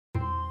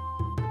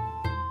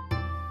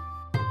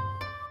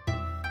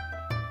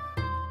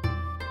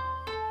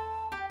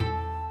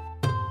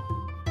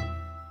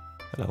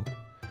Hello,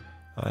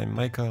 I'm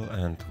Michael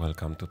and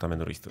welcome to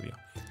Tamenuri Studio.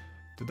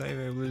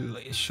 Today I will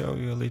show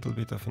you a little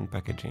bit of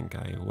packaging.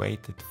 I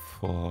waited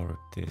for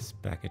this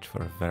package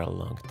for a very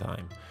long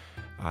time.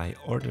 I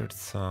ordered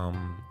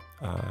some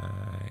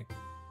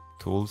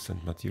tools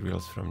and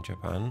materials from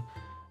Japan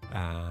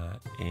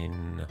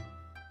in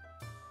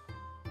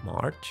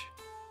March,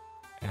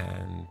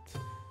 and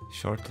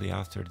shortly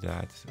after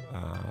that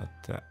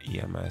the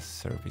EMS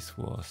service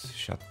was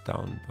shut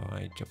down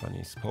by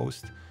Japanese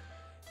Post,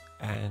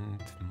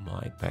 and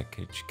my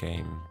package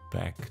came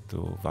back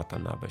to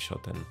Watanabe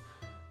Shoten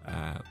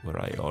where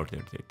I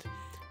ordered it.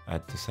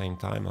 At the same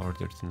time I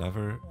ordered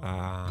another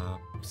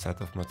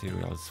set of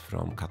materials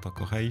from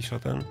Ikkake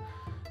Shoten,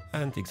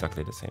 and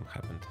exactly the same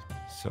happened.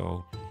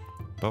 So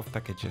both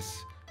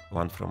packages,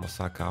 one from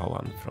Osaka,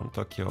 one from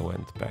Tokyo,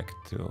 went back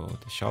to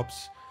the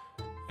shops,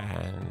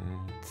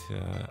 and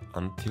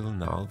until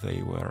now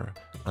they were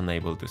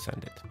unable to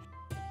send it.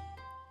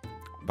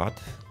 But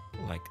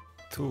like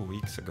 2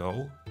 weeks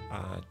ago,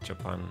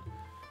 Japan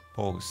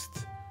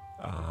Post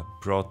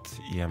brought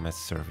EMS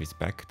service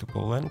back to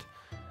Poland,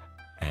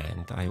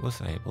 and I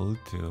was able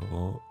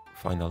to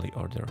finally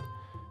order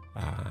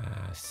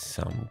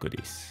some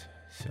goodies.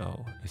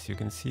 So as you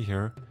can see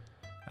here,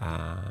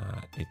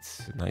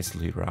 it's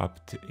nicely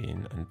wrapped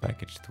in and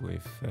packaged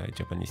with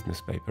Japanese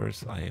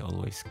newspapers. I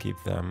always keep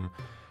them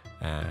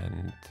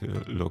and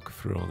look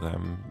through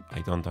them.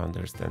 I don't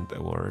understand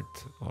a word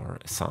or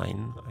a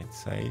sign, I'd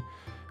say.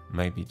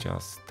 Maybe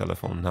just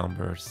telephone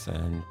numbers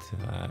and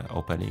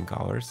opening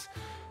hours.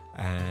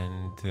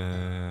 And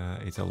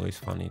it's always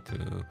funny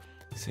to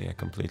see a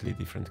completely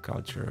different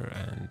culture,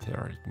 and there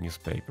are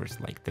newspapers,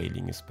 like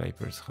daily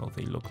newspapers, how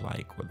they look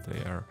like, what they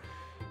are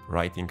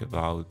writing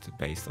about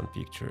based on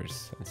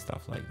pictures and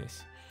stuff like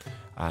this.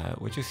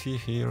 What you see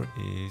here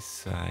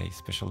is a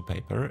special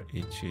paper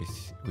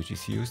which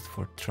is used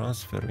for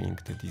transferring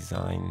the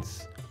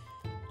designs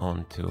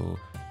onto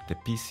the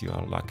piece you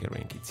are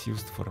lacquering. It's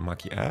used for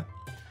maki-e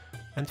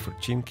and for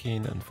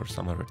chinking and for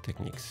some other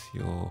techniques.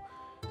 You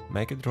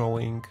make a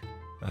drawing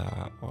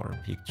or a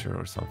picture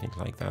or something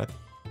like that.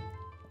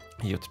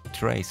 You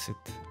trace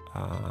it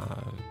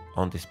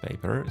on this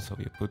paper. So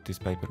you put this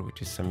paper,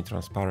 which is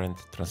semi-transparent,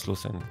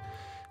 translucent,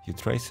 you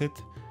trace it,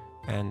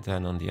 and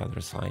then on the other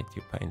side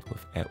you paint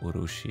with a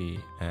urushi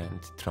and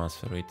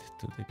transfer it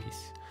to the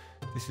piece.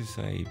 This is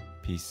a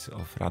piece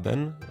of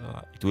raden.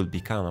 It will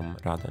become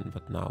raden,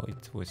 but now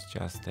it was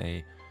just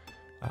a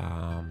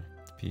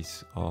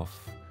piece of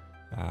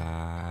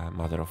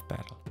mother of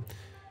pearl.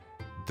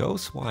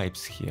 Those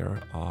wipes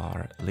here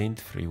are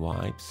lint-free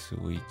wipes,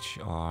 which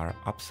are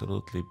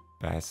absolutely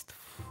best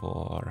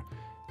for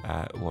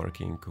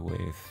working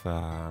with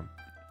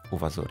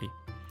uvazuri.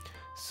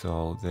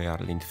 So they are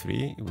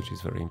lint-free, which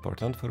is very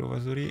important for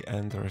uvazuri,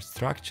 and their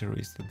structure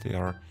is that they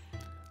are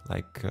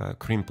like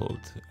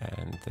crimpled,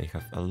 and they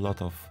have a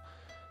lot of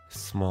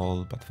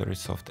small but very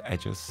soft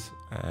edges,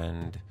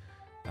 and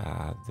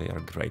they are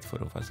great for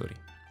uvazuri.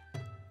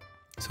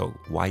 So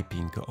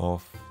wiping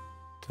off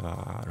the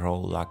raw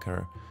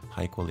lacquer,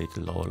 high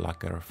quality low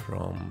lacquer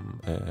from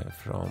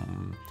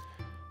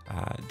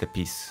the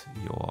piece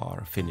you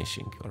are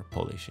finishing or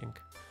polishing.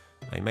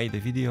 I made a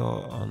video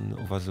on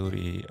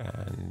uvazuri,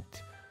 and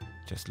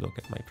just look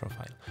at my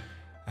profile.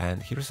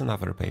 And here's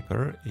another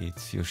paper.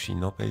 It's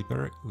Yoshino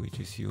paper, which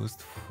is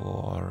used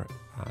for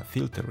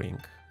filtering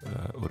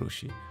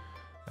urushi.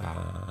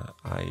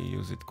 I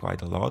use it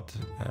quite a lot,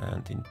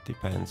 and it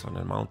depends on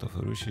the amount of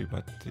urushi,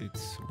 but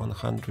it's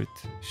 100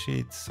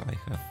 sheets. I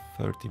have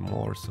 30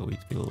 more, so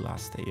it will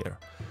last a year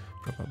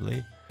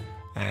probably.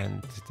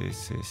 And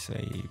this is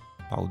a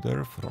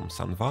powder from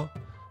Sanwa.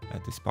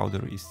 This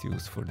powder is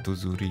used for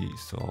dozuri,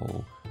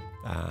 so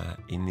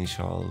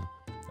initial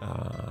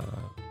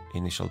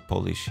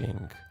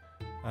polishing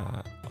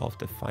of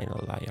the final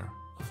layer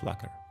of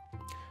lacquer.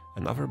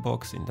 Another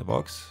box in the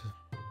box,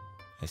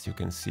 as you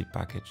can see,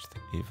 packaged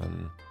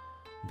even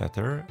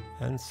better,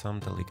 and some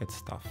delicate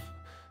stuff.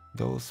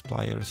 Those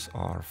pliers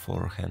are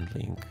for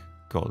handling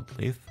gold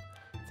leaf.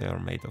 They are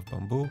made of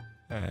bamboo,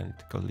 and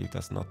gold leaf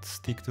does not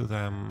stick to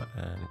them,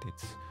 and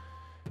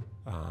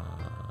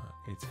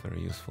it's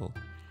very useful.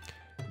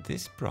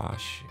 This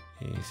brush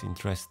is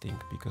interesting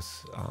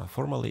because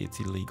formally it's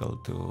illegal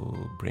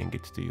to bring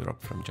it to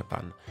Europe from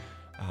Japan.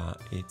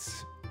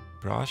 It's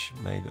brush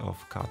made of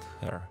cat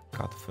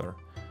fur.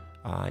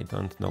 I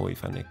don't know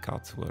if any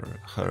cats were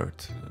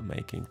hurt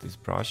making this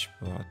brush,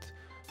 but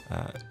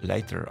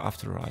later,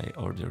 after I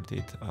ordered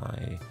it,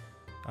 I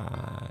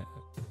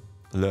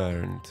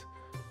learned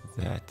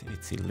that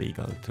it's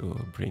illegal to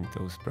bring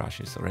those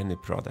brushes or any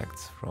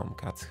products from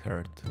cat's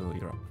hair to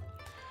Europe.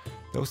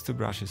 Those two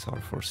brushes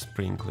are for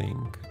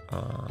sprinkling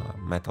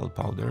metal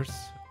powders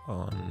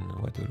on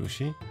wet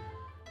urushi,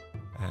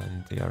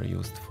 and they are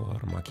used for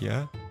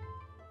maki-e.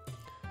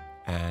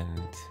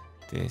 And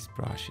this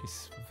brush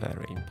is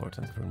very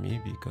important for me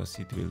because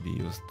it will be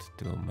used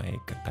to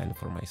make a pen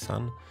for my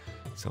son.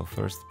 So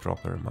first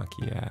proper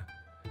maki-e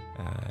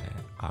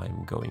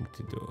I'm going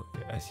to do.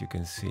 As you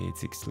can see,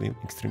 it's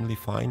extremely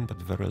fine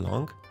but very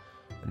long.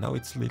 Now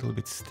it's a little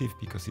bit stiff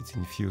because it's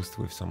infused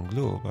with some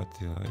glue, but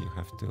you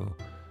have to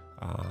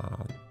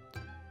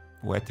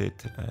wet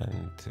it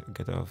and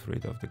get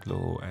rid of the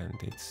glue, and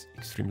it's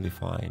extremely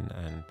fine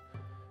and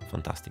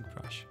fantastic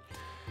brush.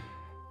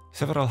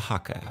 Several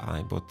hake,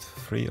 I bought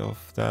 3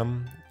 of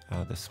them.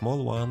 The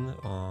small one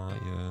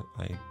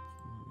I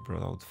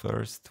brought out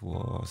first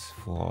was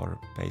for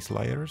base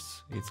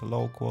layers. It's a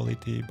low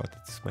quality, but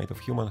it's made of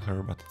human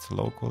hair, but it's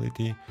low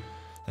quality,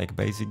 like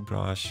basic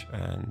brush,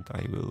 and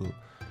I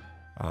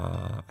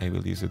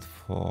will use it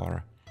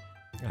for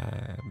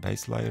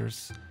base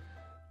layers.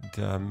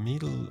 The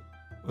middle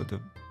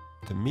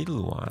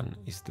one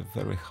is the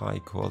very high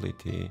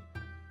quality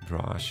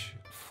brush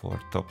for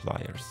top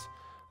layers.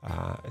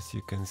 As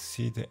you can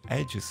see, the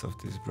edges of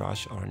this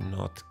brush are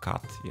not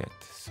cut yet,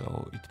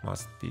 so it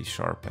must be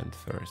sharpened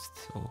first,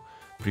 so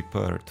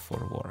prepared for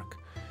work.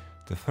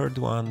 The third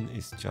one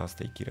is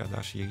just a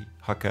kiradashi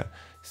hake,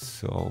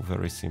 so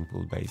very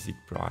simple basic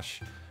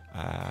brush,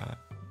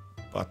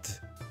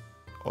 but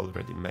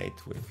already made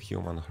with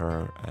human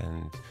hair,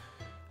 and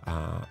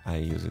I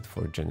use it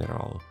for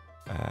general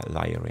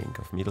layering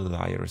of middle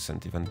layers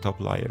and even top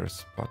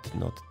layers, but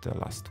not the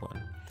last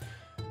one.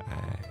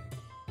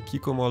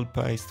 Kiku-mol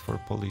paste for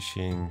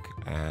polishing,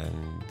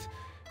 and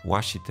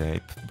washi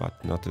tape,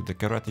 but not a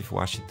decorative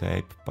washi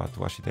tape, but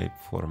washi tape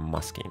for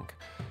masking.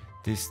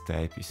 This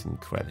tape is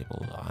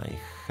incredible. I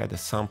had a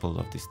sample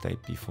of this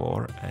tape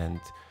before,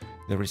 and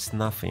there is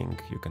nothing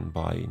you can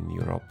buy in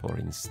Europe or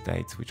in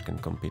States which can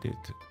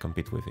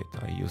compete with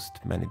it. I used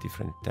many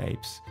different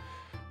tapes,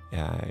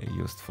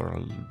 used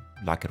for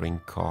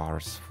lacquering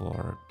cars,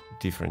 for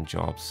different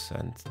jobs,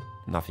 and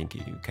nothing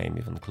came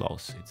even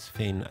close. It's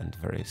thin and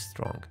very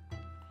strong.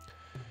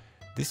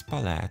 This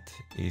palette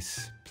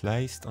is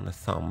placed on a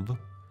thumb.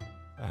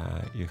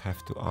 You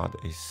have to add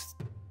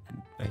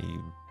a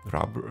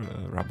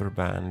rubber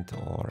band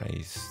or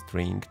a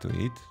string to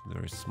it.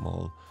 There are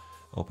small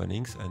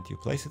openings, and you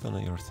place it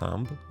on your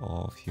thumb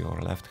of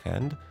your left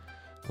hand,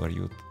 where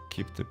you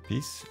keep the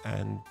piece,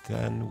 and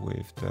then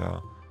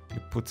you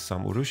put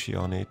some urushi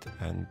on it,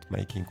 and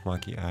making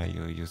maki-e,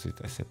 you use it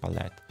as a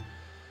palette.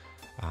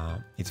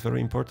 It's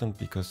very important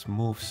because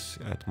moves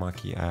at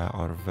maki-e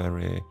are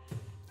very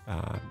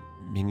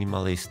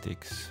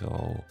minimalistic,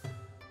 so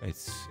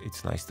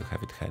it's nice to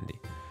have it handy.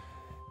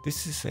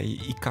 This is a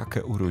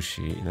Ikkake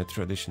urushi in a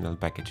traditional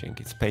packaging.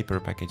 It's paper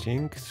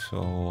packaging,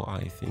 so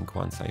I think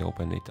once I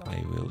open it,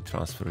 I will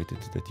transfer it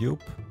to the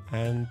tube.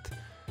 And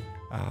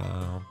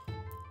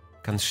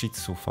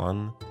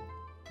kanshitsu-fun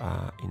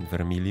in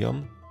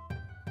vermilion.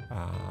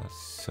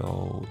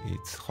 So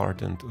it's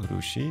hardened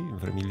urushi,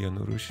 vermilion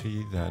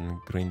urushi, then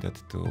grinded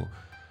to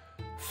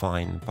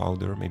fine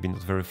powder, maybe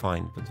not very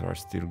fine, but there are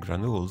still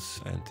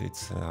granules, and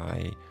it's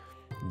a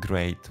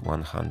grade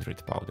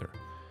 100 powder.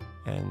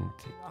 And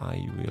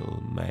I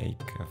will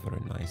make a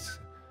very nice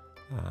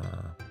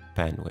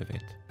pen with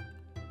it.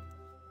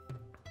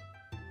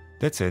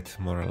 That's it,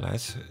 more or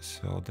less.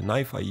 So the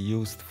knife I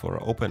used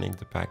for opening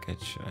the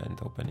package and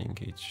opening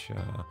each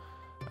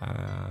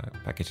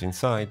package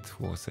inside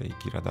was a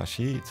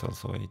kiradashi. It's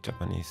also a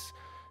Japanese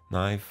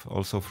knife,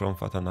 also from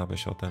Watanabe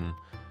Shoten,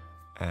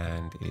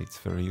 and it's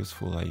very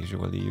useful. I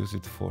usually use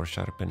it for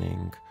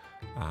sharpening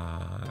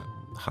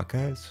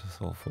hake,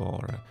 so for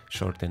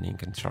shortening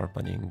and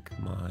sharpening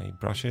my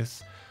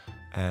brushes,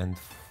 and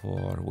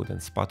for wooden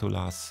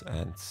spatulas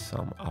and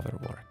some other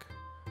work.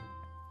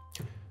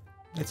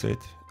 That's it.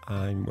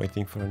 I'm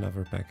waiting for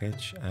another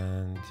package,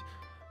 and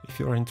if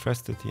you're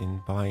interested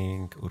in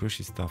buying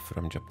urushi stuff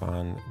from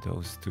Japan,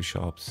 those 2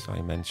 shops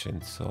I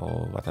mentioned,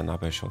 so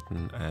Watanabe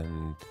Shoten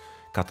and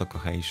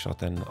Ikkake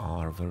Shoten,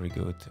 are very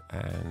good,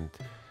 and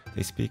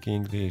they speak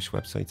English,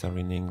 websites are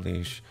in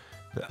English.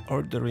 The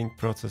ordering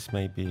process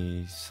may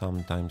be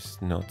sometimes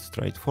not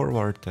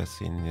straightforward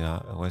as in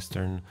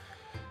Western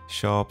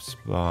shops,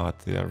 but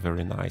they are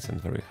very nice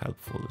and very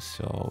helpful.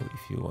 So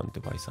if you want to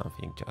buy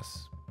something,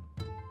 just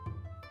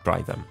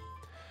try them.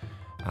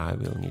 I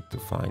will need to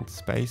find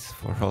space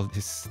for all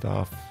this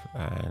stuff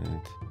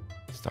and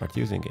start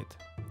using it.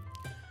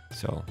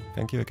 So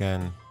thank you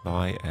again,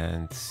 bye,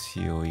 and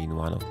see you in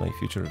one of my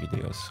future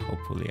videos.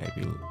 Hopefully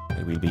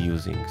I will be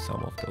using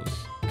some of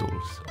those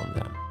tools on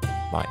them.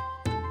 Bye.